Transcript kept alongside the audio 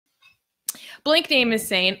Blank name is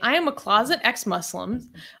saying, I am a closet ex-Muslim.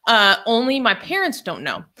 Only my parents don't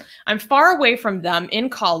know. I'm far away from them in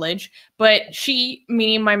college, but she,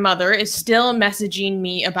 meaning my mother, is still messaging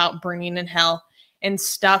me about burning in hell and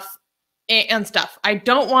stuff. I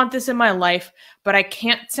don't want this in my life, but I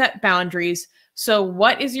can't set boundaries. So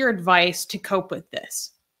what is your advice to cope with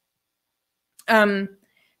this?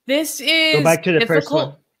 This is go back to the first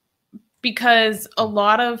one. Because a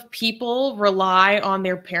lot of people rely on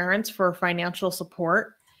their parents for financial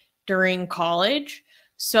support during college.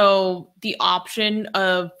 So the option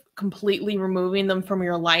of completely removing them from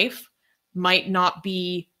your life might not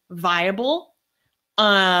be viable.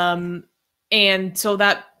 And so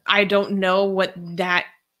that I don't know what that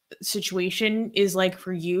situation is like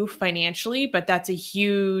for you financially, but that's a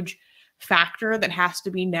huge factor that has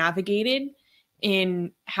to be navigated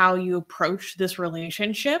in how you approach this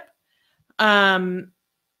relationship. And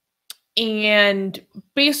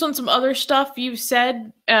based on some other stuff you've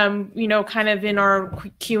said, you know, kind of in our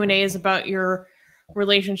Q&As about your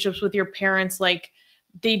relationships with your parents, like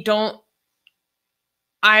they don't,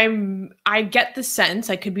 I get the sense,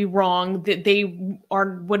 I could be wrong, that they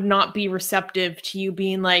would not be receptive to you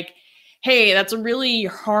being like, hey, that's a really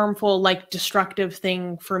harmful, like destructive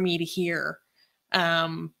thing for me to hear.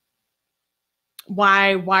 Why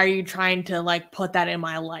are you trying to like put that in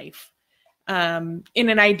my life? In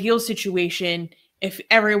an ideal situation, if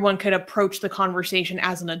everyone could approach the conversation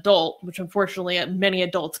as an adult, which unfortunately many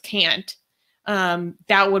adults can't,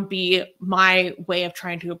 that would be my way of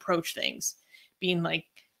trying to approach things. Being like,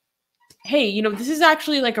 hey, you know, this is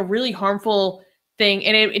actually like a really harmful thing.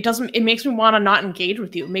 And it makes me want to not engage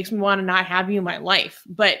with you. It makes me want to not have you in my life.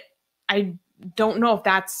 But I don't know if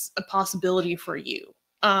that's a possibility for you.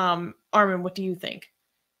 Armin, what do you think?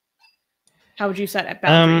 How would you set a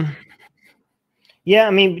boundary? Yeah,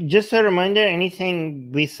 I mean, just a reminder,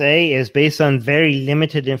 anything we say is based on very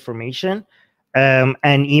limited information.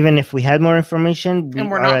 And even if we had more information,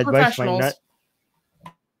 and we're not professionals.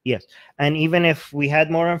 Yes. And even if we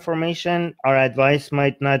had more information, our advice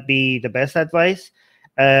might not be the best advice.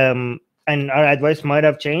 And our advice might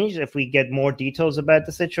have changed if we get more details about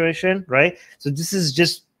the situation, right? So this is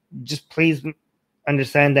just please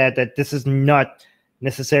understand that this is not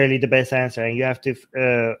necessarily the best answer, and you have to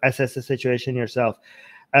assess the situation yourself.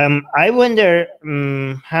 I wonder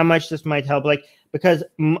how much this might help, like, because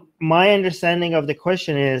my understanding of the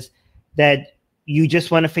question is that you just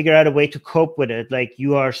want to figure out a way to cope with it. Like,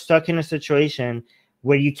 you are stuck in a situation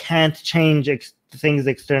where you can't change things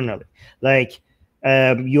externally. Like,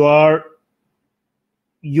 you're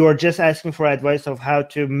just asking for advice of how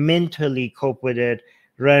to mentally cope with it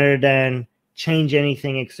rather than change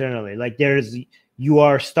anything externally. Like, you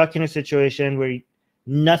are stuck in a situation where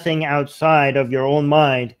nothing outside of your own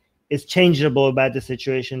mind is changeable about the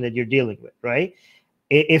situation that you're dealing with, right?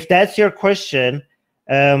 If that's your question,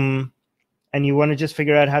 and you want to just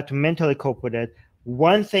figure out how to mentally cope with it,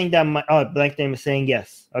 one thing that blank name is saying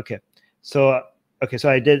yes. Okay, so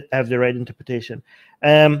I did have the right interpretation.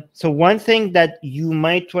 So one thing that you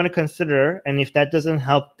might want to consider, and if that doesn't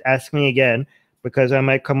help, ask me again, because I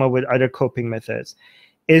might come up with other coping methods,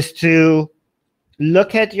 is to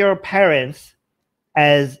look at your parents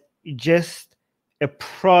as just a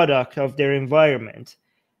product of their environment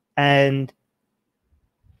and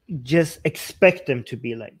just expect them to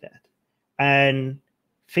be like that. And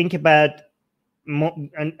think about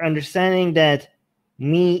understanding that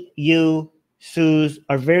me, you, Suze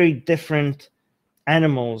are very different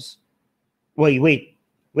animals. Wait,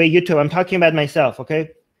 YouTube, I'm talking about myself,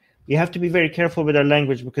 okay? You have to be very careful with our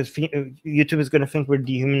language because YouTube is going to think we're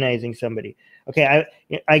dehumanizing somebody. Okay,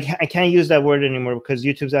 I can't use that word anymore because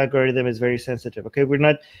YouTube's algorithm is very sensitive. Okay,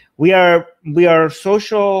 we are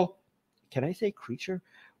social. Can I say creature?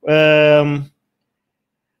 We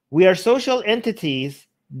are social entities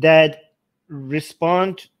that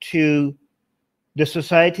respond to the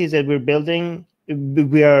societies that we're building.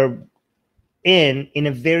 We are in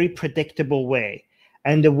a very predictable way,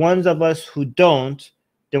 and the ones of us who don't.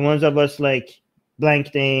 The ones of us like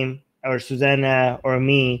blank name or Susanna or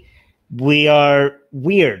me, we are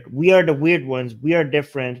weird. We are the weird ones. We are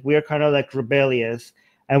different. We are kind of like rebellious,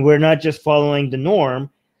 and we're not just following the norm.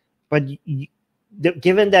 But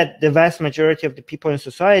given that the vast majority of the people in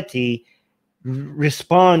society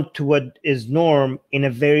respond to what is norm in a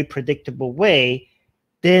very predictable way,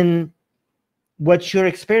 then what you're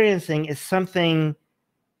experiencing is something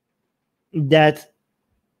that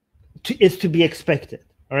is to be expected.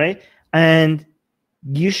 All right. And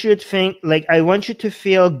you should think, like, I want you to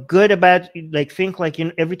feel good about, like, think like, you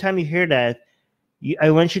know, every time you hear that,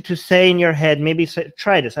 I want you to say in your head, maybe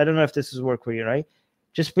try this. I don't know if this is work for you, right?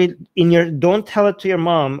 just be in your, don't tell it to your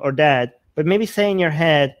mom or dad, but maybe say in your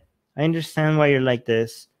head, I understand why you're like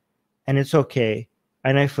this, and it's okay,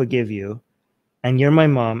 and I forgive you, and you're my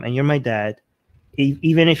mom and you're my dad.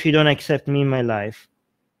 Even if you don't accept me in my life,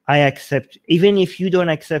 I accept, even if you don't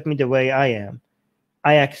accept me the way I am,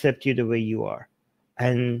 I accept you the way you are.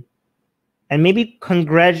 And maybe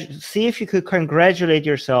see if you could congratulate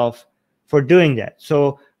yourself for doing that.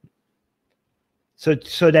 So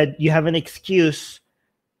that you have an excuse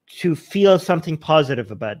to feel something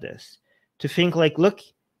positive about this, to think like, look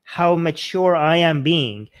how mature I am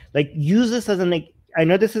being. Like, use this as an, I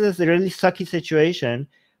know this is a really sucky situation,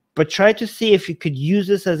 but try to see if you could use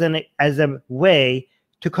this as a way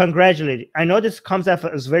to congratulate. I know this comes off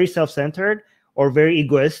as very self-centered or very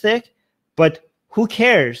egoistic, but who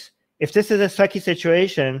cares? If this is a sucky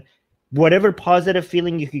situation, whatever positive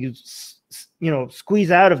feeling you could,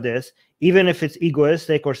 squeeze out of this, even if it's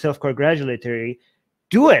egoistic or self-congratulatory,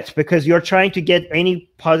 do it, because you're trying to get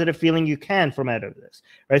any positive feeling you can from out of this,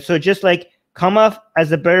 right? So just like come off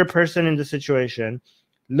as a better person in the situation.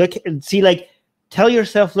 Look and see, like, tell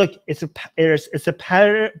yourself, look, it's a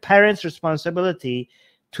parent's responsibility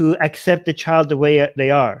to accept the child the way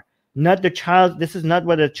they are, not the child. This is not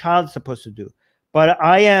what a child's supposed to do. But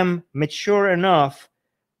I am mature enough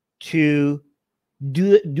to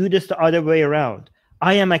do this the other way around.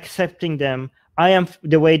 I am accepting them. I am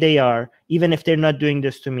the way they are, even if they're not doing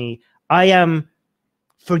this to me. I am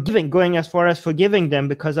going as far as forgiving them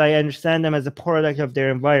because I understand them as a product of their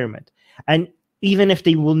environment. And even if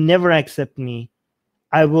they will never accept me,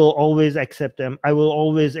 I will always accept them. I will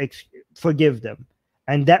always forgive them.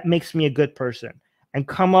 And that makes me a good person. And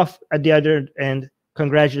come off at the other end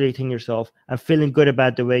congratulating yourself and feeling good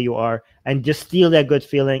about the way you are, and just steal that good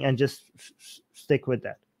feeling and just stick with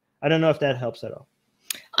that. I don't know if that helps at all.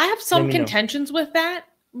 I have some contentions with that.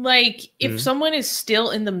 Like, if someone is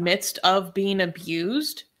still in the midst of being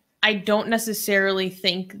abused, I don't necessarily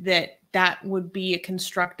think that that would be a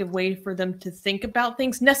constructive way for them to think about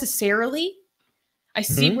things necessarily. I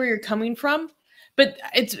see where you're coming from, but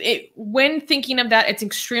when thinking of that, it's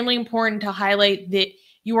extremely important to highlight that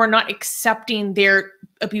you are not accepting their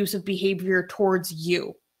abusive behavior towards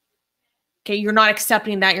you. Okay, you're not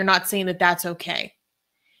accepting that. You're not saying that that's okay.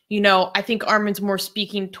 I think Armin's more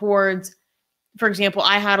speaking towards, for example,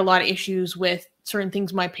 I had a lot of issues with certain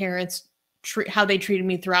things my parents, how they treated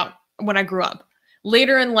me throughout when I grew up.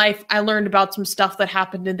 Later in life, I learned about some stuff that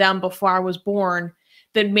happened to them before I was born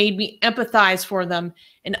that made me empathize for them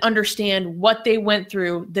and understand what they went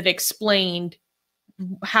through, that explained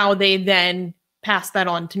how they then passed that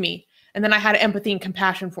on to me. And then I had empathy and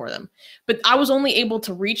compassion for them. But I was only able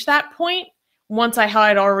to reach that point once I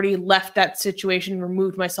had already left that situation,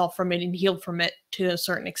 removed myself from it, and healed from it to a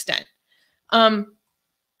certain extent.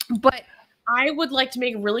 But I would like to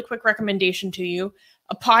make a really quick recommendation to you.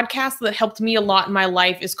 A podcast that helped me a lot in my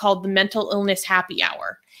life is called The Mental Illness Happy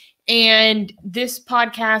Hour. And this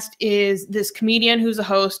podcast is this comedian who's a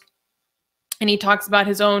host, and he talks about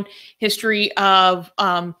his own history of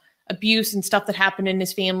abuse and stuff that happened in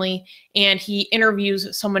his family. And he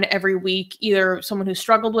interviews someone every week, either someone who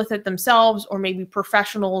struggled with it themselves or maybe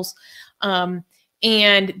professionals. And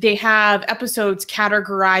they have episodes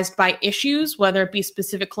categorized by issues, whether it be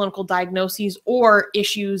specific clinical diagnoses or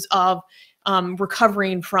issues of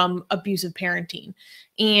recovering from abusive parenting.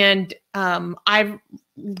 And I've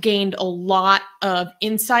gained a lot of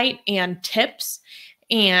insight and tips,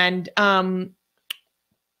 and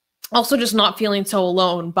also just not feeling so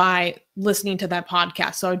alone by listening to that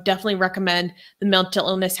podcast. So I definitely recommend the Mental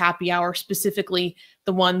Illness Happy Hour, specifically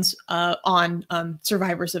the ones on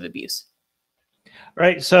survivors of abuse.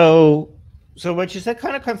 Right. So what you said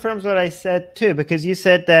kind of confirms what I said too, because you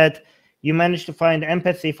said that you managed to find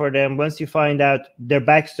empathy for them once you find out their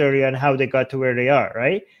backstory and how they got to where they are,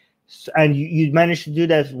 right? And you managed to do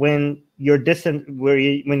that when you're distant,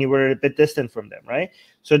 when you were a bit distant from them, right?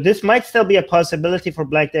 So this might still be a possibility for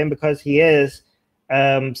Black Dan because he is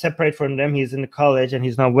separate from them. He's in the college and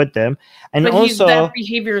he's not with them. And but also that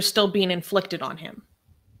behavior is still being inflicted on him.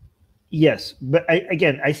 Yes, but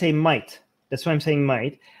I say might. That's why I'm saying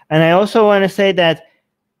might. And I also want to say that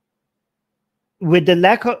with the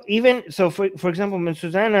lack of for example, when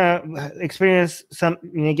Susanna experienced some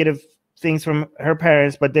negative things from her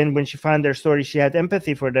parents, but then when she found their story, she had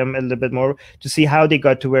empathy for them a little bit more to see how they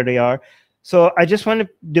got to where they are. So I just want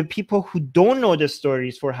the people who don't know the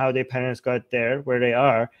stories for how their parents got there, where they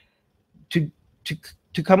are, to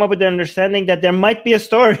come up with the understanding that there might be a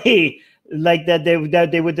story like that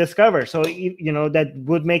they would discover. So you know, that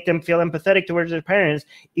would make them feel empathetic towards their parents,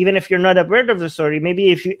 even if you're not aware of the story.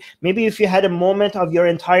 Maybe if you had a moment of your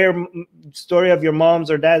entire story of your mom's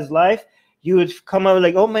or dad's life, you would come out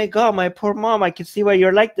like, oh my God, my poor mom, I can see why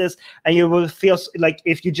you're like this. And you will feel like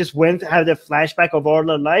if you just went to have the flashback of all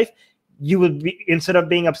their life, you would be, instead of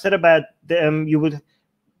being upset about them, you would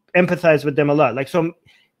empathize with them a lot. Like, so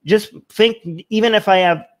just think, even if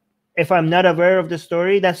I'm not aware of the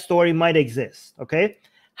story, that story might exist. Okay.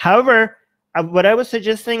 However, what I was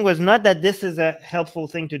suggesting was not that this is a helpful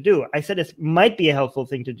thing to do. I said it might be a helpful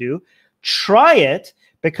thing to do. Try it,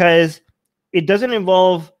 because it doesn't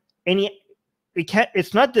involve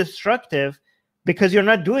it's not destructive, because you're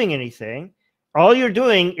not doing anything. All you're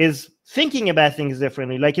doing is thinking about things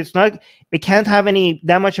differently. Like, it can't have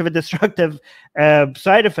that much of a destructive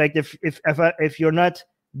side effect if you're not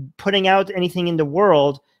putting out anything in the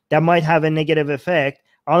world that might have a negative effect.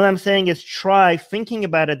 All I'm saying is try thinking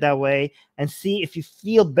about it that way and see if you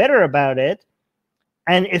feel better about it.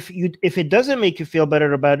 And if it doesn't make you feel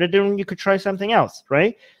better about it, then you could try something else,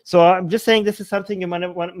 right? So I'm just saying this is something you might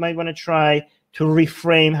want to try to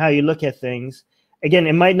reframe how you look at things. Again,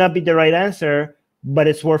 it might not be the right answer, but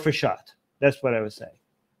it's worth a shot. That's what I would say.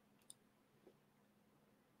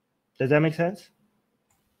 Does that make sense?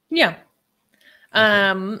 Yeah.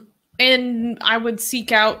 Okay. And I would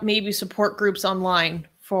seek out maybe support groups online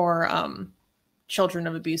for children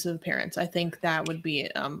of abusive parents. I think that would be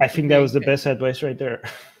I think that was the best advice right there.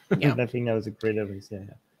 Yeah. I think that was a great advice.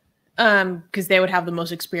 Yeah. Because they would have the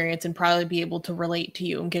most experience and probably be able to relate to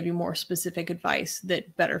you and give you more specific advice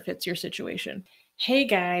that better fits your situation. Hey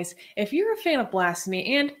guys, if you're a fan of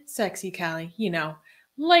Blasphemy and Sexy Callie, you know,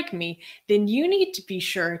 like me, then you need to be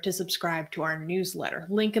sure to subscribe to our newsletter,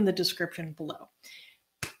 link in the description below.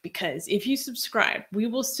 Because if you subscribe, we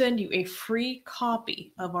will send you a free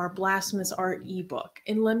copy of our Blasphemous Art ebook.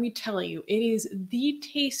 And let me tell you, it is the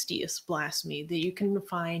tastiest blasphemy that you can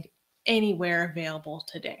find anywhere available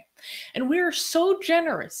today. And we are so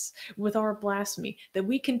generous with our blasphemy that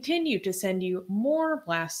we continue to send you more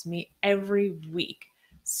blasphemy every week.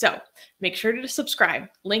 So make sure to subscribe,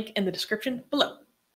 link in the description below.